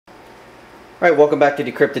Alright, welcome back to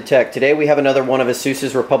DecryptedTech. Today we have another one of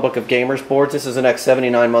ASUS's Republic of Gamers boards. This is an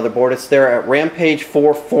X79 motherboard. It's their Rampage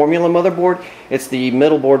 4 Formula motherboard. It's the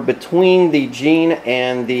middle board between the Gene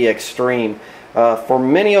and the Extreme. For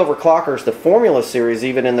many overclockers, the Formula series,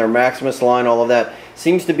 even in their Maximus line, all of that,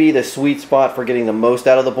 seems to be the sweet spot for getting the most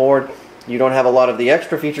out of the board. You don't have a lot of the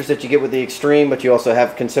extra features that you get with the Extreme, but you also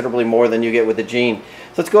have considerably more than you get with the Gene.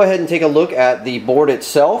 So let's go ahead and take a look at the board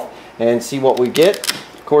itself and see what we get.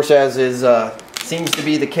 Of course, as is seems to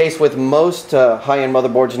be the case with most high-end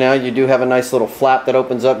motherboards now, you do have a nice little flap that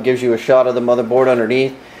opens up, gives you a shot of the motherboard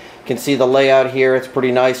underneath. You can see the layout here. It's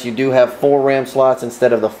pretty nice. You do have 4 RAM slots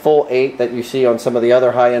instead of the full 8 that you see on some of the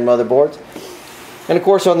other high-end motherboards. And of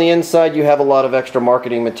course, on the inside you have a lot of extra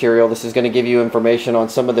marketing material. This is going to give you information on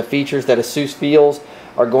some of the features that ASUS feels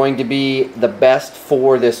are going to be the best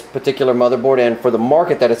for this particular motherboard and for the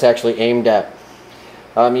market that it's actually aimed at.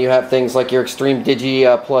 You have things like your Extreme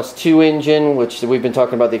Digi Plus 2 engine, which we've been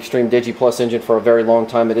talking about the Extreme Digi Plus engine for a very long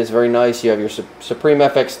time. It is very nice. You have your Supreme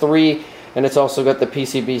FX3, and it's also got the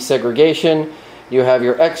PCB segregation. You have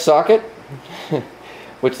your X socket,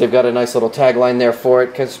 which they've got a nice little tagline there for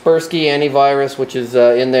it. Kaspersky Antivirus, which is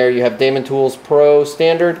in there. You have Damon Tools Pro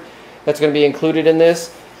Standard. That's going to be included in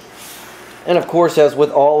this. And of course, as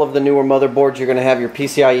with all of the newer motherboards, you're going to have your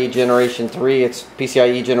PCIe Generation 3. It's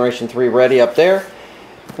PCIe Generation 3 ready up there.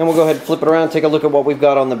 And we'll go ahead and flip it around and take a look at what we've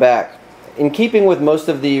got on the back. In keeping with most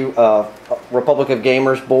of the Republic of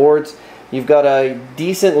Gamers boards, you've got a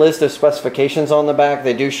decent list of specifications on the back.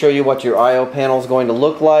 They do show you what your I/O panel is going to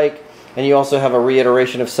look like, and you also have a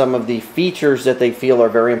reiteration of some of the features that they feel are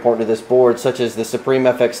very important to this board, such as the Supreme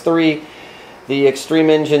FX3, the Extreme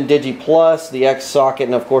Engine Digi Plus, the X socket,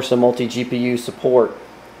 and of course the multi-GPU support.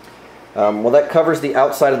 Well, that covers the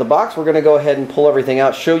outside of the box. We're going to go ahead and pull everything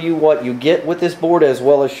out, show you what you get with this board, as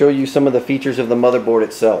well as show you some of the features of the motherboard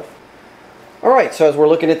itself. Alright, so as we're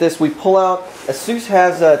looking at this, we pull out, ASUS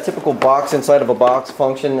has a typical box inside of a box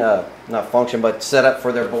function, not function, but setup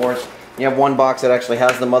for their boards. You have one box that actually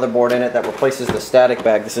has the motherboard in it that replaces the static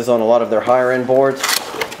bag. This is on a lot of their higher end boards.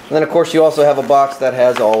 And then of course you also have a box that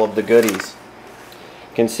has all of the goodies.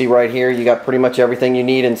 You can see right here you got pretty much everything you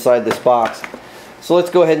need inside this box. So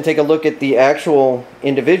let's go ahead and take a look at the actual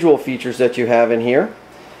individual features that you have in here,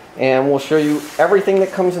 and we'll show you everything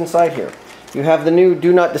that comes inside here. You have the new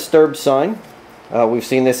Do Not Disturb sign. We've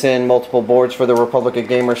seen this in multiple boards for the Republic of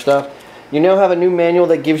Gamer stuff. You now have a new manual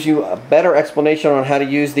that gives you a better explanation on how to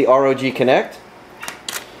use the ROG Connect.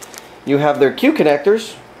 You have their Q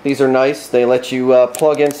connectors. These are nice. They let you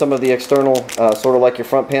plug in some of the external, sort of like your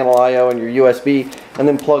front panel I/O and your USB, and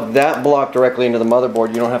then plug that block directly into the motherboard.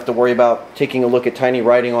 You don't have to worry about taking a look at tiny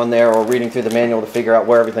writing on there or reading through the manual to figure out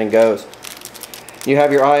where everything goes. You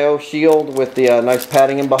have your I/O shield with the nice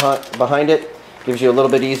padding in behind it. Gives you a little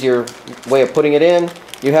bit easier way of putting it in.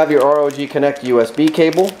 You have your ROG Connect USB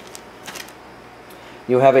cable.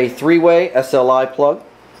 You have a 3-way SLI plug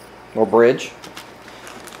or bridge.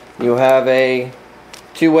 You have a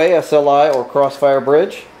 2-way SLI or crossfire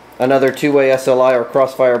bridge, another 2-way SLI or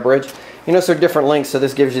crossfire bridge. You notice they're different lengths, so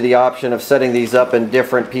this gives you the option of setting these up in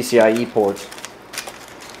different PCIe ports.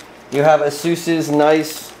 You have ASUS's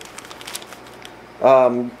nice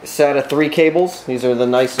SATA 3 cables. These are the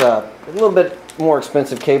nice, a little bit more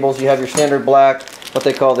expensive cables. You have your standard black, what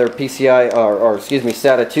they call their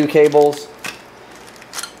SATA 2 cables.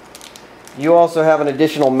 You also have an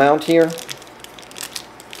additional mount here.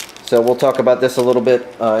 So we'll talk about this a little bit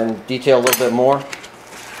in detail a little bit more.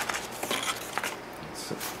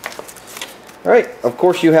 Alright, of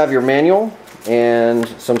course you have your manual and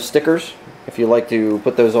some stickers if you like to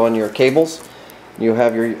put those on your cables. You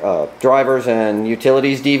have your drivers and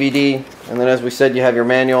utilities DVD, and then as we said you have your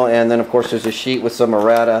manual, and then of course there's a sheet with some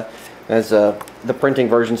errata as the printing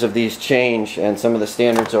versions of these change, and some of the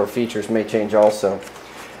standards or features may change also.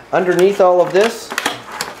 Underneath all of this,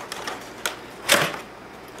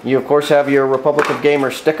 you of course have your Republic of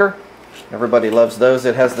Gamers sticker. Everybody loves those.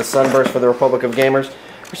 It has the sunburst for the Republic of Gamers.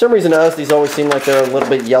 For some reason to us these always seem like they're a little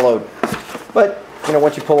bit yellowed. But you know,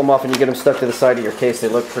 once you pull them off and you get them stuck to the side of your case, they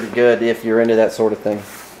look pretty good if you're into that sort of thing.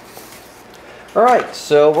 Alright,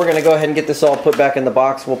 so we're going to go ahead and get this all put back in the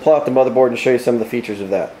box. We'll pull out the motherboard and show you some of the features of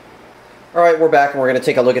that. Alright, we're back and we're going to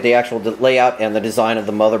take a look at the actual layout and the design of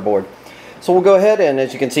the motherboard. So we'll go ahead, and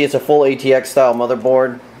as you can see it's a full ATX style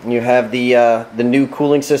motherboard. You have the new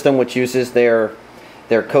cooling system, which uses their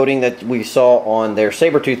coating that we saw on their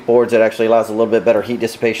Sabertooth boards that actually allows a little bit better heat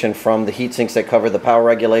dissipation from the heat sinks that cover the power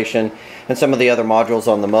regulation and some of the other modules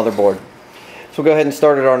on the motherboard. So we'll go ahead and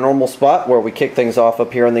start at our normal spot where we kick things off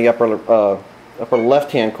up here in the upper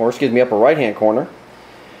left hand corner, upper right hand corner.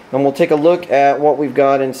 And we'll take a look at what we've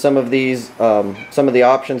got in some of these, some of the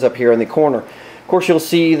options up here in the corner. Of course, you'll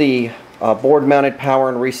see the board-mounted power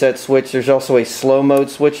and reset switch. There's also a slow mode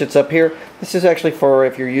switch that's up here. This is actually for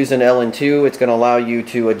if you're using LN2. It's going to allow you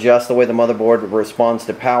to adjust the way the motherboard responds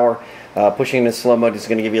to power. Pushing the slow mode is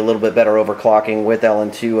going to give you a little bit better overclocking with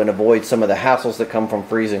LN2 and avoid some of the hassles that come from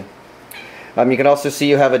freezing. You can also see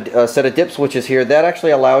you have a set of dip switches here. That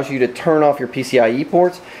actually allows you to turn off your PCIe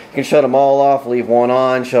ports. You can shut them all off, leave one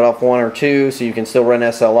on, shut off one or two, so you can still run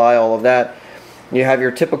SLI, all of that. You have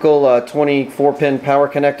your typical 24-pin power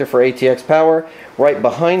connector for ATX power. Right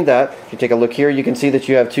behind that, if you take a look here, you can see that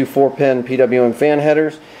you have two 4-pin PWM fan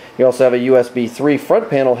headers. You also have a USB 3 front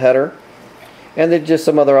panel header. And then just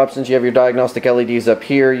some other options. You have your diagnostic LEDs up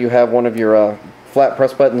here. You have one of your flat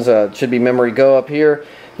press buttons, should be memory go up here.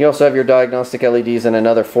 You also have your diagnostic LEDs and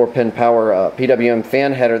another 4-pin power PWM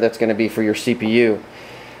fan header that's going to be for your CPU.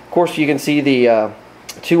 Of course, you can see the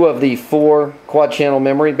two of the 4 quad channel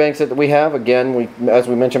memory banks that we have. Again, as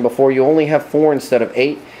we mentioned before, you only have 4 instead of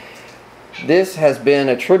 8. This has been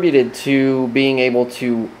attributed to being able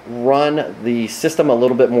to run the system a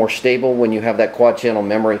little bit more stable when you have that quad channel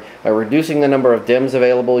memory. By reducing the number of DIMMs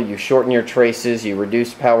available, you shorten your traces, you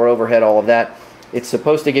reduce power overhead, all of that. It's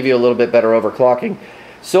supposed to give you a little bit better overclocking.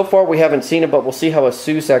 So far we haven't seen it, but we'll see how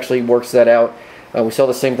ASUS actually works that out. We saw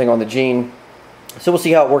the same thing on the Gene. So we'll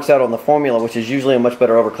see how it works out on the Formula, which is usually a much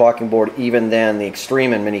better overclocking board even than the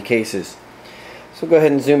Extreme in many cases. So go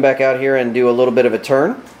ahead and zoom back out here and do a little bit of a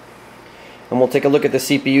turn. And we'll take a look at the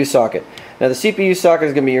CPU socket. Now the CPU socket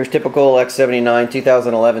is going to be your typical X79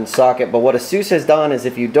 2011 socket, but what ASUS has done is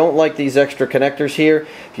if you don't like these extra connectors here,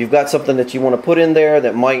 if you've got something that you want to put in there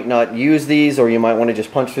that might not use these, or you might want to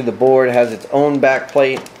just punch through the board, it has its own back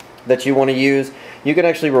plate that you want to use, you can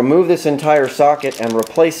actually remove this entire socket and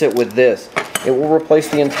replace it with this. It will replace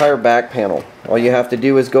the entire back panel. All you have to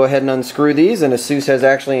do is go ahead and unscrew these, and ASUS has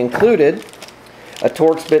actually included a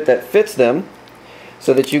Torx bit that fits them,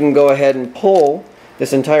 so that you can go ahead and pull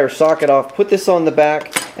this entire socket off, put this on the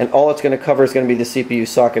back, and all it's going to cover is going to be the CPU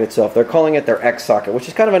socket itself. They're calling it their X socket, which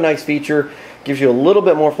is kind of a nice feature. Gives you a little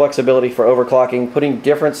bit more flexibility for overclocking, putting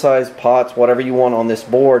different size pots, whatever you want on this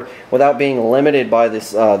board, without being limited by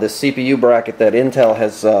this this CPU bracket that Intel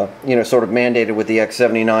has sort of mandated with the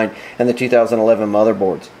X79 and the 2011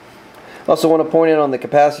 motherboards. Also want to point out on the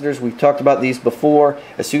capacitors, we've talked about these before.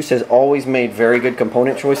 ASUS has always made very good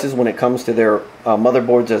component choices when it comes to their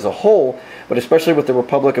motherboards as a whole, but especially with the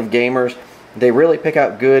Republic of Gamers, they really pick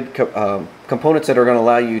out good components that are going to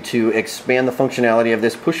allow you to expand the functionality of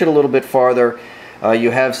this, push it a little bit farther.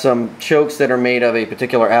 You have some chokes that are made of a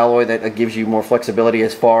particular alloy that gives you more flexibility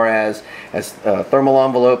as far as thermal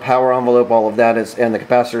envelope, power envelope, all of that is, and the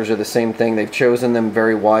capacitors are the same thing. They've chosen them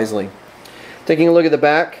very wisely. Taking a look at the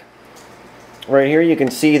back, right here you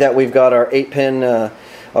can see that we've got our 8-pin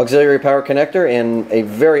auxiliary power connector in a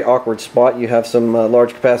very awkward spot. You have some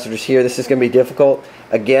large capacitors here. This is going to be difficult.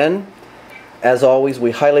 Again, as always,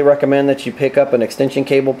 we highly recommend that you pick up an extension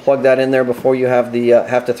cable, plug that in there before you have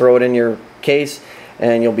to throw it in your case,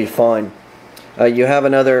 and you'll be fine. You have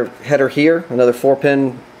another header here, another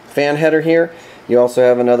 4-pin fan header here. You also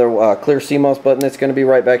have another clear CMOS button that's going to be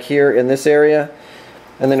right back here in this area.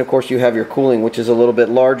 And then of course you have your cooling, which is a little bit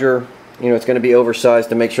larger. You know, it's going to be oversized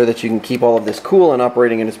to make sure that you can keep all of this cool and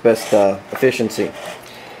operating in its best efficiency.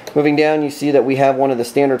 Moving down, you see that we have one of the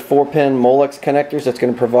standard 4-pin Molex connectors that's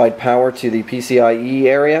going to provide power to the PCIe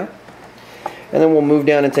area. And then we'll move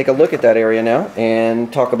down and take a look at that area now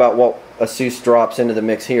and talk about what ASUS drops into the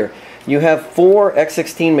mix here. You have 4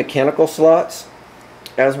 X16 mechanical slots.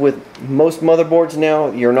 As with most motherboards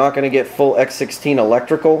now, you're not going to get full X16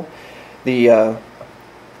 electrical. The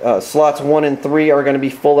slots 1 and 3 are going to be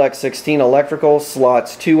full X16 electrical.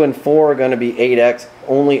 Slots 2 and 4 are going to be 8X,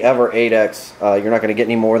 only ever 8X. You're not going to get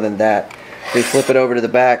any more than that. So you flip it over to the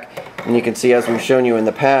back, and you can see, as we've shown you in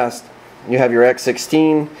the past, you have your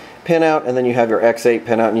X16 pin out, and then you have your X8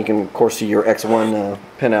 pin out, and you can of course see your X1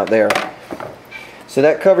 pin out there. So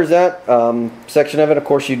that covers that section of it. Of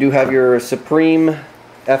course, you do have your Supreme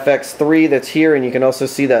FX3 that's here, and you can also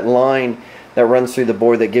see that line that runs through the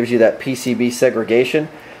board that gives you that PCB segregation.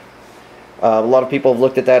 A lot of people have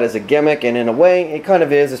looked at that as a gimmick, and in a way it kind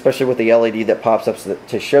of is, especially with the LED that pops up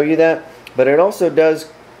to show you that. But it also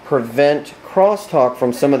does prevent crosstalk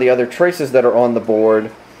from some of the other traces that are on the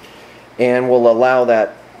board, and will allow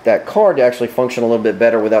that card to actually function a little bit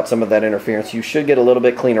better without some of that interference. You should get a little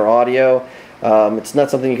bit cleaner audio. It's not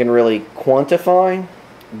something you can really quantify,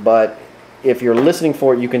 but if you're listening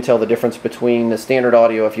for it, you can tell the difference between the standard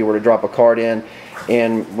audio if you were to drop a card in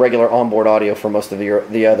and regular onboard audio for most of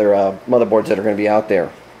the other motherboards that are going to be out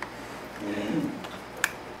there.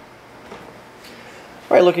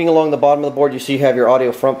 Alright, looking along the bottom of the board, you see you have your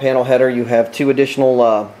audio front panel header. You have three additional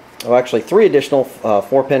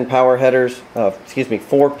 4-pin power headers,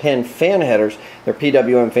 4-pin fan headers. They're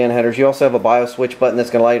PWM fan headers. You also have a BIOS switch button that's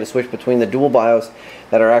going to allow you to switch between the dual BIOS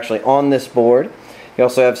that are actually on this board. You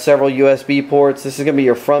also have several USB ports. This is going to be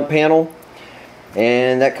your front panel,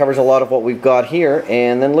 and that covers a lot of what we've got here.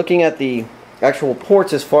 And then looking at the actual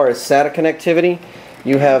ports as far as SATA connectivity,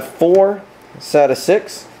 you have 4 SATA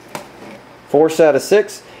 6, 4 SATA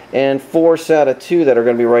 6, and 4 SATA 2 that are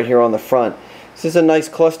going to be right here on the front. This is a nice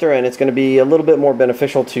cluster, and it's going to be a little bit more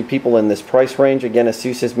beneficial to people in this price range. Again,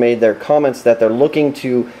 ASUS has made their comments that they're looking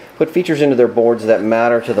to put features into their boards that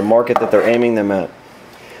matter to the market that they're aiming them at.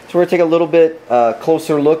 So we're going to take a little bit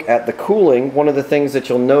closer look at the cooling. One of the things that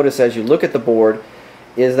you'll notice as you look at the board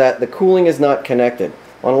is that the cooling is not connected.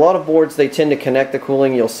 On a lot of boards, they tend to connect the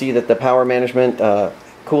cooling. You'll see that the power management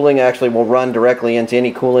cooling actually will run directly into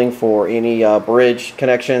any cooling for any bridge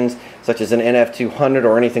connections, such as an NF200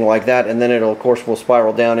 or anything like that, and then it'll, of course, will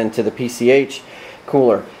spiral down into the PCH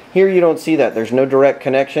cooler. Here you don't see that. There's no direct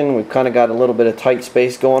connection. We've kind of got a little bit of tight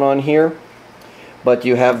space going on here, but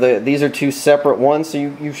you have these are two separate ones, so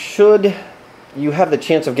you have the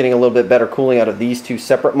chance of getting a little bit better cooling out of these two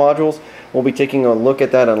separate modules. We'll be taking a look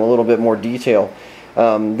at that in a little bit more detail.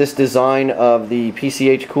 This design of the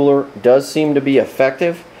PCH cooler does seem to be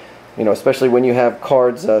effective, especially when you have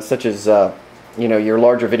cards such as your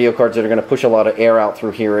larger video cards that are going to push a lot of air out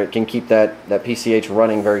through here. It can keep that PCH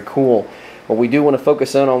running very cool. But we do want to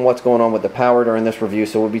focus in on what's going on with the power during this review,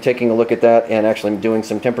 so we'll be taking a look at that and actually doing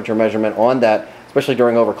some temperature measurement on that, especially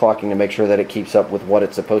during overclocking, to make sure that it keeps up with what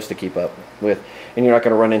it's supposed to keep up with, and you're not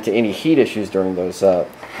going to run into any heat issues during those that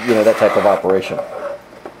type of operation.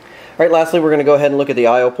 Alright, lastly, we're going to go ahead and look at the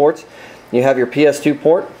I/O ports. You have your PS2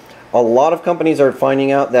 port. A lot of companies are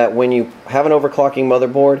finding out that when you have an overclocking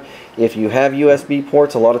motherboard, if you have USB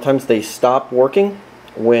ports, a lot of times they stop working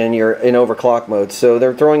when you're in overclock mode. So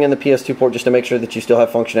they're throwing in the PS2 port just to make sure that you still have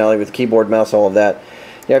functionality with keyboard, mouse, all of that.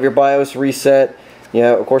 You have your BIOS reset.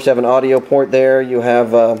 Of course, you have an audio port there. You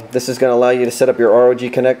have this is going to allow you to set up your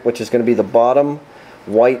ROG Connect, which is going to be the bottom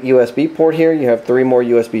white USB port here. You have 3 more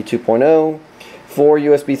USB 2.0. 4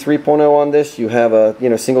 USB 3.0 on this. You have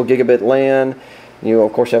a single gigabit LAN. You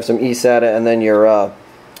of course have some eSATA, and then your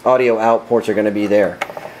audio out ports are going to be there.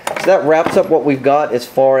 So that wraps up what we've got as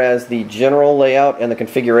far as the general layout and the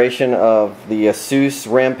configuration of the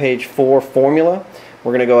ASUS Rampage 4 formula.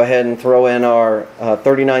 We're going to go ahead and throw in our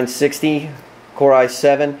 3960 Core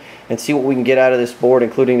i7 and see what we can get out of this board,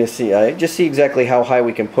 including to see exactly how high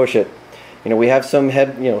we can push it. We have some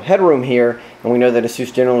headroom here, and we know that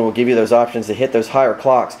ASUS generally will give you those options to hit those higher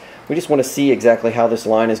clocks. We just want to see exactly how this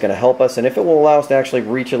line is going to help us, and if it will allow us to actually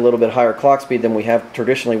reach a little bit higher clock speed than we have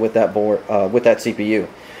traditionally with that board, with that CPU.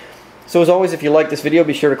 So as always, if you like this video,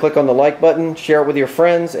 be sure to click on the like button, share it with your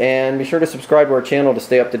friends, and be sure to subscribe to our channel to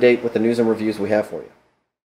stay up to date with the news and reviews we have for you.